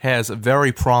has a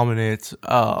very prominent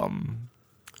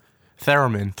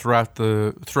theremin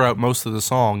throughout most of the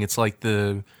song. It's like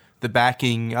the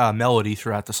backing melody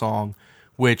throughout the song,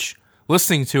 which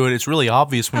listening to it, it's really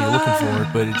obvious when you're looking for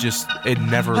it, but it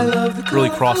never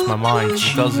really crossed my mind.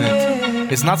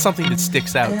 It's not something that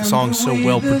sticks out. The song's so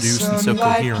well produced and so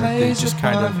coherent that it just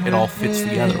kind of, it all fits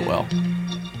together well.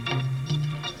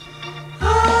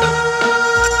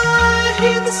 I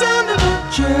hear the sound of a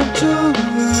gentle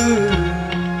word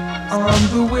on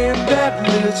the wind that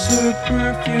lifts her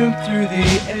perfume through the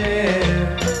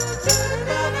air.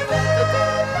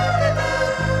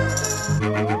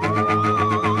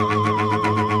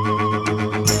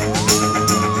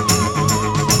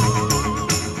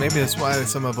 Maybe that's why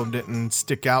some of them didn't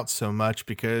stick out so much,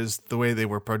 because the way they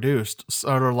were produced,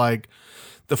 sort of like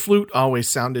the flute always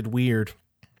sounded weird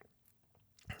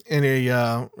in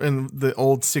the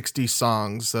old 60s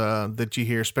songs that you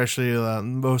hear, especially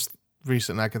most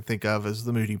recent I can think of is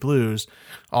the Moody Blues,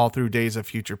 all through Days of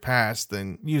Future Past.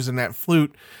 Then using that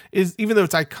flute is, even though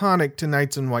it's iconic to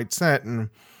Nights in White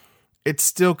Satin, it's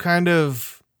still kind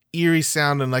of eerie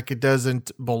sounding, like it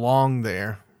doesn't belong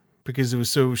there, because it was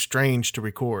so strange to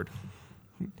record.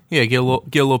 Yeah, get a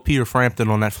little Peter Frampton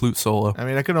on that flute solo. I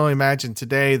mean, I can only imagine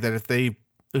today that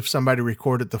if somebody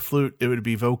recorded the flute, it would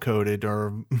be vocoded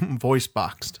or voice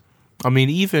boxed. I mean,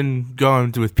 even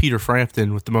going with Peter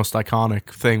Frampton with the most iconic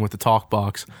thing with the talk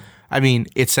box, I mean,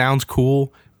 it sounds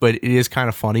cool, but it is kind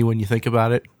of funny when you think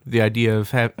about it. The idea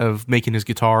of making his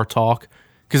guitar talk,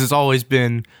 because it's always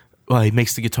been, well, he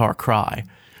makes the guitar cry.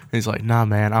 And he's like, nah,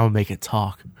 man, I'm going to make it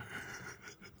talk.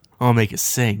 I'm going to make it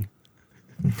sing.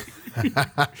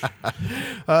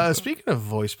 Speaking of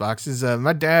voice boxes,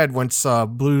 my dad once saw a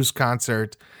blues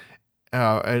concert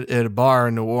at a bar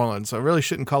in New Orleans. So I really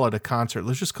shouldn't call it a concert.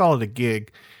 Let's just call it a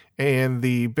gig. And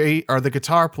the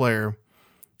guitar player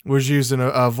was using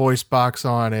a voice box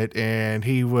on it, and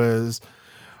he was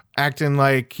acting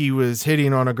like he was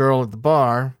hitting on a girl at the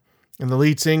bar. And the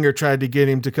lead singer tried to get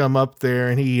him to come up there,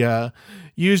 and he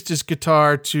used his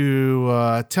guitar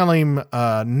to tell him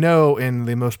no in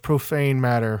the most profane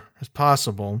manner as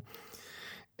possible.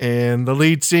 And the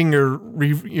lead singer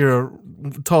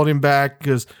told him back,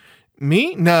 because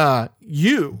me? Nah,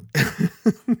 you.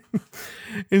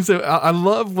 And so I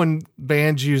love when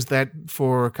bands use that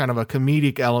for kind of a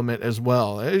comedic element as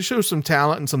well. It shows some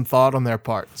talent and some thought on their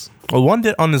parts. Well, one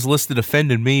that on this list that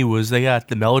offended me was they got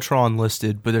the Mellotron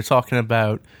listed, but they're talking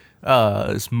about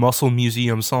this Muscle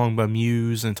Museum song by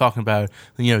Muse, and talking about,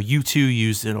 U2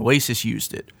 used it, Oasis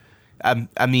used it.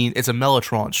 I mean, it's a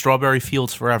Mellotron, Strawberry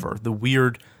Fields Forever, the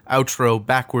weird outro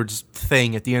backwards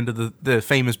thing at the end of the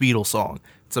famous Beatles song.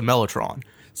 It's a Mellotron.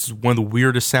 It's one of the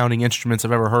weirdest sounding instruments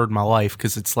I've ever heard in my life,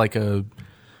 because it's like a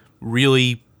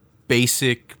really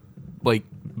basic,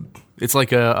 it's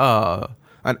like an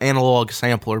analog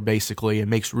sampler, basically. It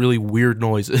makes really weird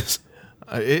noises.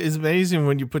 It's amazing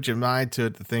when you put your mind to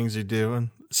it, the things you do.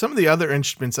 And some of the other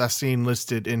instruments I've seen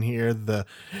listed in here, the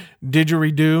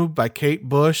Didgeridoo by Kate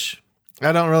Bush.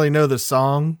 I don't really know the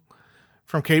song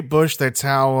from Kate Bush. That's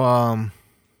how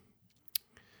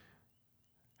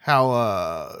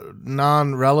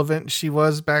non-relevant she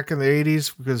was back in the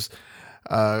 80s, because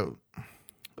I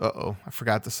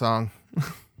forgot the song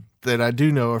that I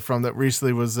do know her from that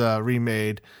recently was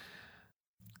remade.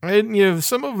 And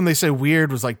some of them, they say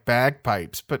weird was like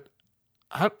bagpipes, but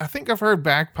I think I've heard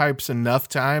bagpipes enough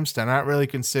times to not really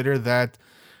consider that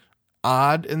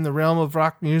odd in the realm of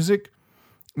rock music.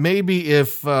 Maybe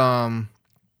if Billie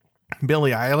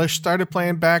Eilish started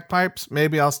playing bagpipes,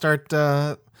 maybe I'll start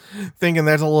thinking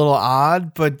that's a little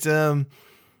odd, but I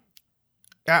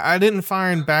didn't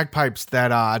find bagpipes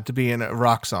that odd to be in a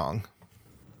rock song.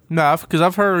 No, because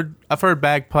I've heard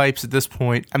bagpipes at this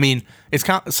point. I mean,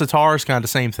 sitar is kind of the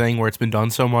same thing, where it's been done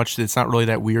so much that it's not really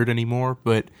that weird anymore.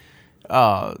 But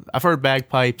I've heard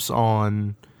bagpipes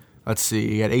on, let's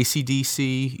see, you got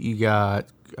AC/DC, you got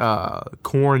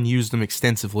Korn used them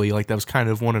extensively. Like, that was kind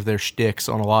of one of their shticks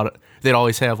on a lot of. They'd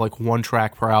always have like one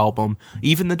track per album,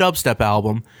 even the dubstep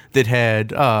album that had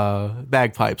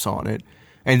bagpipes on it,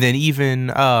 and then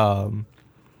even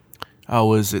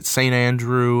was it St.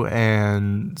 Andrew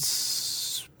and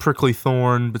Prickly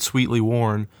Thorn but Sweetly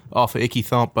Worn off of Icky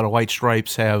Thump but a White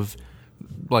Stripes have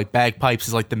like bagpipes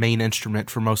as like the main instrument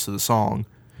for most of the song.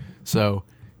 So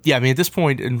Yeah, I mean, at this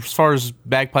point, and as far as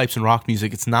bagpipes and rock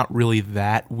music, it's not really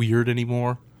that weird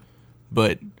anymore.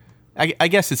 But I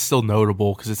guess it's still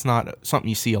notable because it's not something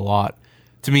you see a lot.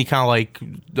 To me, kind of like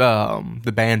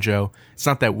the banjo. It's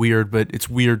not that weird, but it's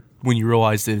weird when you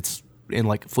realize that it's in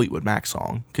like a Fleetwood Mac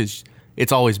song because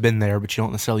it's always been there, but you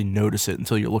don't necessarily notice it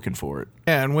until you're looking for it.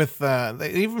 Yeah, and with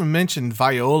they even mentioned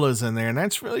violas in there, and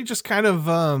that's really just kind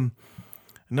of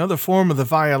another form of the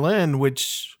violin,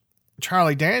 which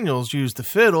Charlie Daniels used the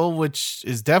fiddle, which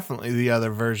is definitely the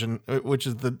other version, which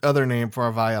is the other name for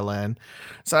a violin.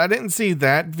 So I didn't see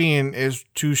that being as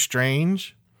too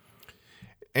strange.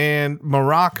 And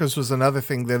maracas was another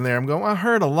thing in there. I'm going, I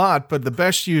heard a lot, but the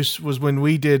best use was when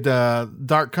we did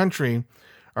Dark Country,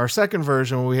 our second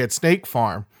version, when we had Snake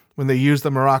Farm, when they used the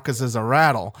maracas as a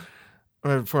rattle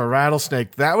for a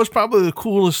rattlesnake. That was probably the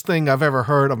coolest thing I've ever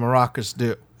heard a maracas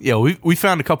do. Yeah, we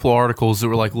found a couple of articles that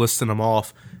were like listing them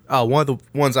off. One of the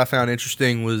ones I found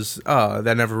interesting was that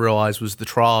I never realized was the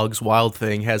Troggs Wild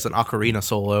Thing has an ocarina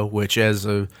solo, which as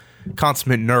a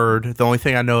consummate nerd, the only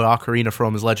thing I know ocarina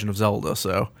from is Legend of Zelda,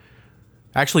 so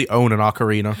I actually own an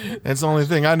ocarina. That's the only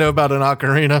thing I know about an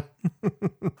ocarina.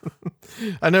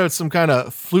 I know it's some kind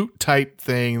of flute type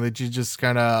thing that you just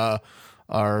kind of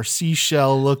are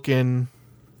seashell looking.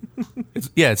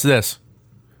 It's this.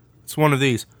 It's one of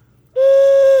these.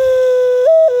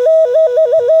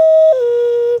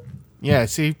 Yeah,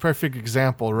 see, perfect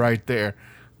example right there.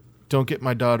 Don't get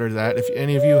my daughter that. If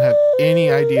any of you have any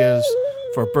ideas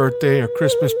for a birthday or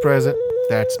Christmas present,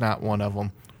 that's not one of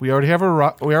them. We already have a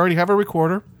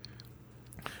recorder.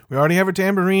 We already have a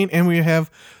tambourine, and we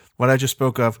have what I just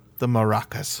spoke of, the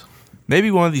maracas. Maybe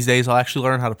one of these days I'll actually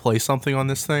learn how to play something on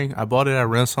this thing. I bought it at a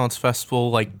Renaissance Festival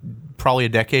like probably a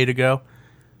decade ago.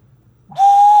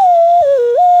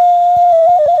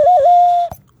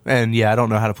 And yeah, I don't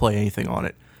know how to play anything on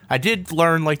it. I did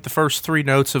learn like the first 3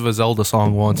 notes of a Zelda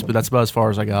song once, but that's about as far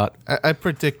as I got. I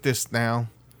predict this now.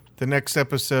 The next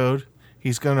episode,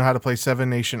 he's going to know how to play Seven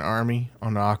Nation Army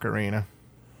on the ocarina.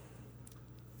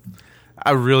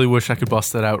 I really wish I could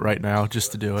bust that out right now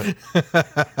just to do it.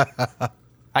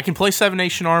 I can play Seven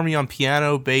Nation Army on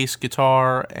piano, bass,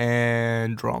 guitar,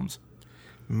 and drums.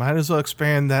 Might as well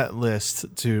expand that list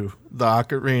to the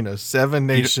ocarina, Seven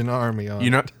Nation Army on You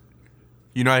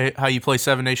know how you play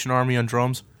Seven Nation Army on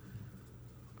drums?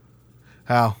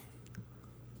 How?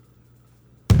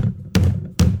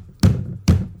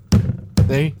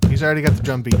 He's already got the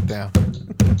drum beat down.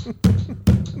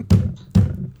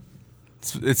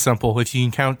 It's simple. If you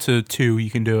can count to 2, you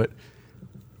can do it.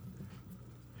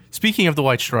 Speaking of the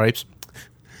White Stripes,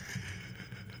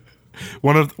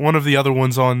 one of the other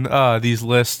ones on these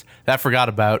lists that I forgot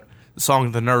about, the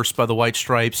song "The Nurse" by the White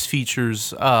Stripes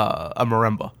features a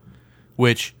marimba,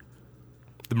 which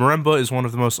the marimba is one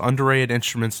of the most underrated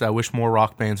instruments that I wish more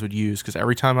rock bands would use, because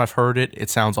every time I've heard it, it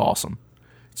sounds awesome.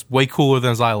 It's way cooler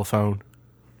than a xylophone.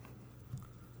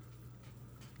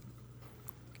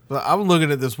 Well, I'm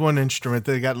looking at this one instrument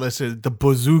that got listed, the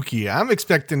bouzouki. I'm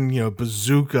expecting,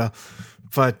 bazooka,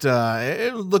 but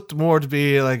it looked more to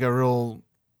be like a real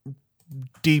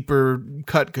deeper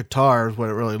cut guitar is what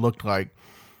it really looked like.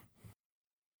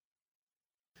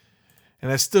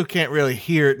 And I still can't really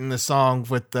hear it in the song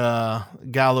with the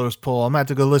gallows pole. I'm going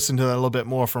to have to go listen to that a little bit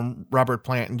more from Robert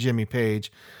Plant and Jimmy Page.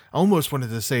 I almost wanted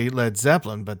to say Led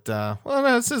Zeppelin, but, no,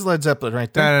 it says Led Zeppelin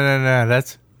right there. No.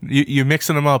 That's... You're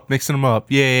mixing them up.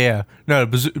 Yeah. No,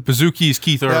 Bouzouki is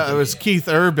Keith Urban. Yeah, it was Keith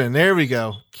Urban. There we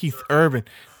go. Keith Urban.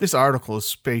 This article is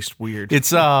spaced weird.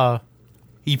 It's,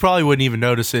 you probably wouldn't even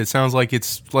notice it. It sounds like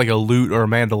it's like a lute or a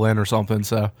mandolin or something,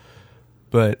 so.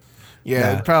 But.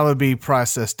 Yeah, it'd probably be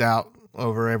processed out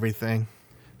over everything.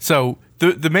 So,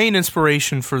 the main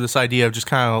inspiration for this idea of just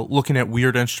kind of looking at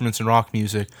weird instruments in rock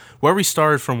music, where we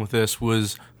started from with this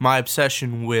was my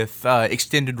obsession with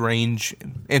extended range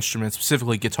instruments,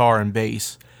 specifically guitar and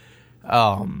bass.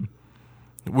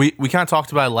 We kind of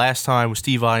talked about it last time with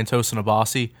Steve Vai and Tosin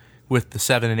Abasi with the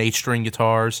 7 and 8 string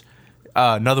guitars.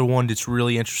 Another one that's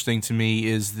really interesting to me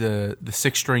is the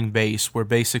 6 string bass, where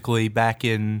basically back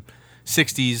in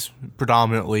 60s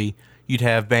predominantly, you'd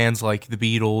have bands like the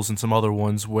Beatles and some other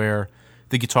ones where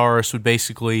the guitarist would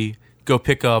basically go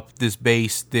pick up this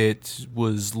bass that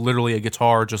was literally a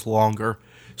guitar, just longer,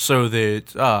 so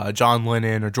that John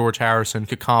Lennon or George Harrison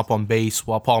could comp on bass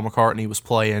while Paul McCartney was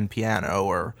playing piano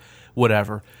or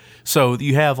whatever. So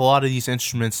you have a lot of these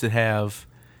instruments that have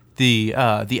the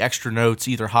extra notes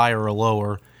either higher or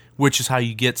lower, which is how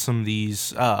you get some of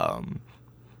these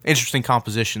interesting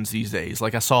compositions these days.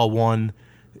 Like I saw one,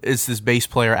 it's this bass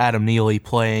player Adam Neely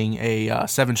playing a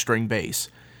 7-string bass,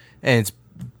 and it's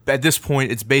at this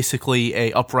point it's basically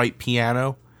a upright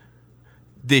piano,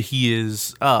 that he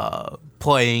is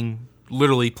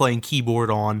literally playing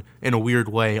keyboard on in a weird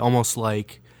way, almost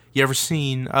like, you ever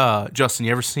seen, Justin,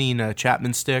 you ever seen a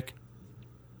Chapman stick?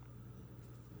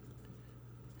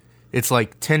 It's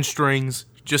like 10 strings,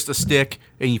 just a stick,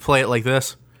 and you play it like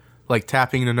this, like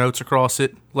tapping the notes across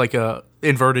it, like a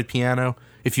inverted piano.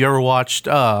 If you ever watched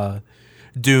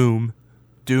Dune,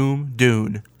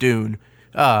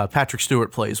 Patrick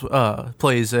Stewart plays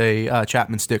a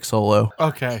Chapman stick solo.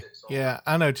 Okay. Yeah,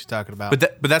 I know what you're talking about.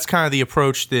 But that's kind of the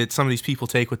approach that some of these people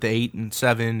take with the 8 and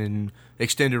 7 and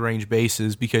extended range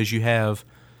basses, because you have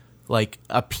like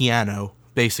a piano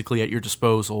basically at your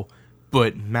disposal,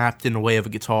 but mapped in the way of a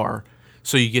guitar.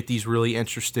 So you get these really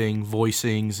interesting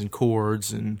voicings and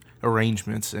chords and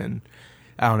arrangements, and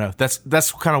I don't know.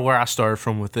 That's kind of where I started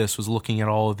from with this, was looking at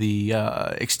all of the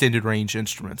extended range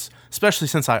instruments, especially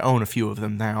since I own a few of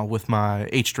them now with my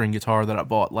 8-string guitar that I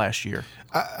bought last year.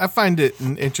 I find it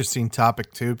an interesting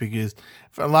topic too, because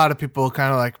for a lot of people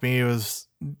kind of like me, it was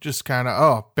just kind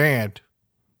of, band,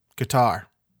 guitar,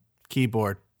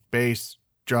 keyboard, bass,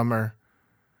 drummer,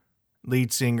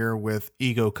 lead singer with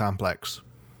ego complex.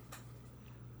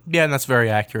 Yeah, and that's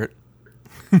very accurate.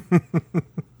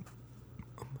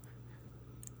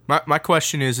 My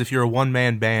question is, if you're a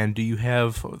one-man band, do you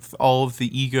have all of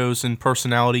the egos and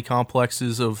personality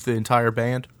complexes of the entire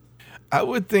band? I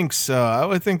would think so. I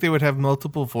would think they would have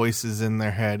multiple voices in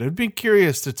their head. I'd be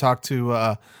curious to talk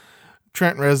to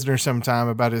Trent Reznor sometime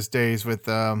about his days with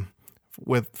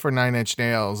for Nine Inch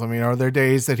Nails. I mean, are there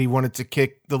days that he wanted to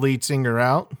kick the lead singer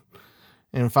out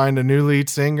and find a new lead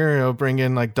singer? He'll bring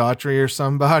in like Daughtry or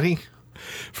somebody.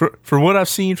 From what I've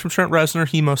seen from Trent Reznor,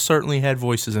 he most certainly had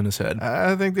voices in his head.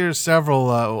 I think there's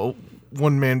several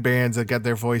one-man bands that got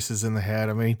their voices in the head.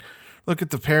 I mean, look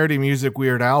at the parody music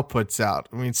Weird Al puts out.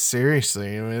 I mean,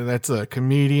 seriously. I mean, that's a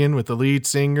comedian with a lead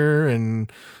singer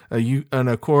and an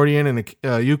accordion and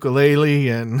a ukulele.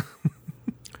 And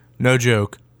no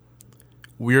joke.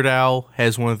 Weird Al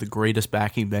has one of the greatest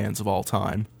backing bands of all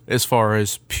time as far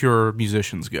as pure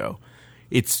musicians go.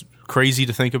 It's crazy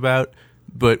to think about,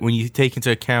 but when you take into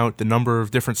account the number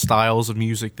of different styles of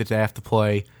music that they have to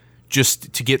play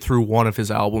just to get through one of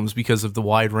his albums because of the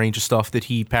wide range of stuff that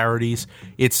he parodies,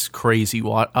 it's crazy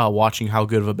watching how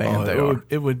good of a band they are.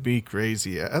 It would be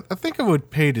crazy. I think I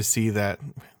would pay to see that.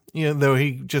 Though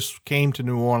he just came to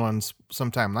New Orleans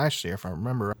sometime last year, if I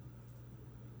remember.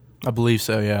 I believe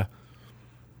so, yeah.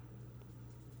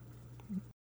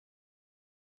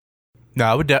 No,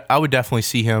 I would definitely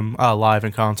see him live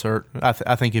in concert. I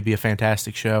think it'd be a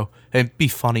fantastic show. It'd be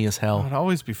funny as hell. It'd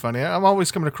always be funny. I'm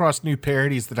always coming across new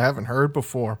parodies that I haven't heard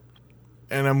before.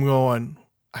 And I'm going,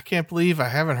 I can't believe I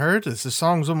haven't heard this. The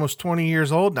song's almost 20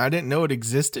 years old and I didn't know it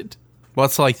existed. Well,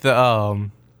 it's like they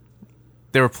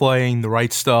were playing The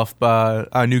Right Stuff by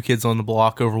New Kids on the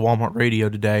Block over Walmart Radio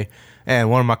today.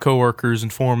 And one of my coworkers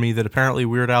informed me that apparently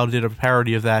Weird Al did a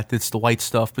parody of that. That's The White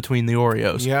Stuff Between the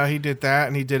Oreos. Yeah, he did that,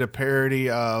 and he did a parody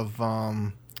of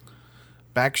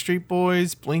Backstreet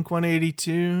Boys,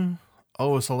 Blink-182.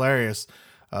 Oh, it was hilarious.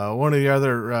 One of the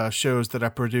other shows that I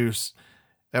produced,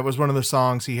 that was one of the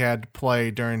songs he had to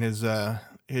play during his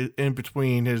in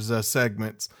between his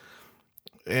segments.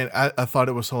 And I thought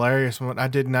it was hilarious. I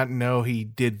did not know he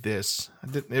did this.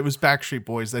 It was Backstreet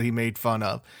Boys that he made fun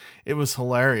of. It was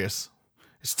hilarious.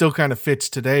 It still kind of fits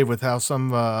today with how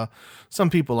some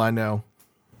people I know.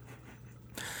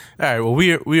 All right. Well,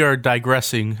 we are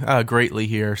digressing greatly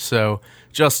here. So,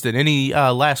 Justin, any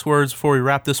last words before we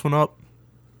wrap this one up?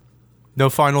 No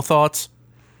final thoughts?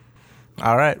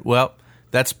 All right. Well,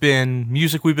 that's been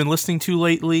music we've been listening to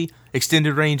lately,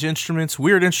 extended range instruments,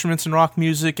 weird instruments in rock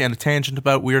music, and a tangent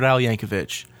about Weird Al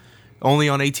Yankovic. Only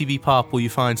on ATV Pop will you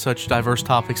find such diverse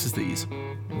topics as these.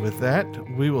 With that,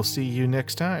 we will see you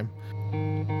next time.